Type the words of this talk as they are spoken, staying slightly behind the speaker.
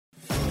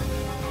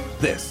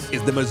This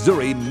is the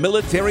Missouri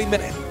Military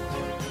Minute.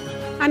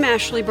 I'm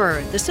Ashley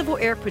Bird. The Civil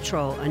Air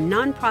Patrol, a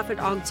nonprofit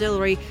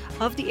auxiliary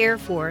of the Air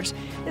Force,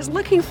 is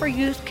looking for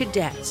youth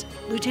cadets.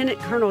 Lieutenant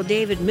Colonel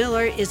David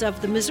Miller is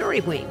of the Missouri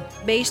Wing,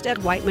 based at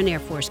Whiteman Air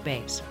Force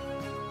Base.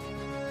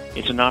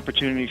 It's an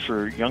opportunity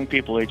for young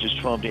people ages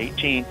 12 to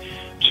 18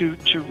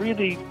 to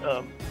really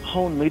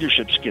hone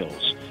leadership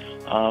skills,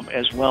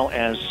 as well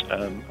as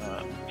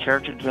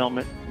character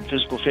development and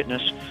physical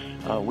fitness.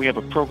 We have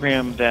a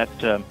program that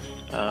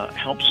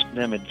helps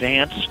them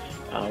advance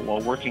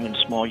while working in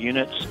small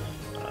units.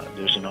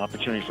 There's an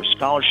opportunity for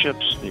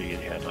scholarships. They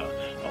have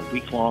a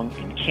week-long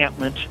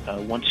encampment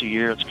once a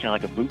year. It's kind of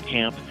like a boot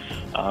camp.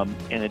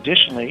 And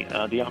additionally,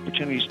 the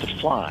opportunities to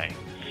fly.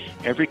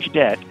 Every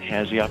cadet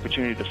has the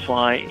opportunity to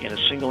fly in a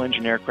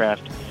single-engine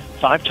aircraft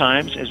 5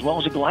 times, as well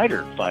as a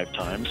glider 5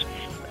 times.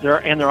 There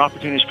are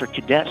opportunities for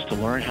cadets to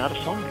learn how to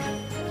fly.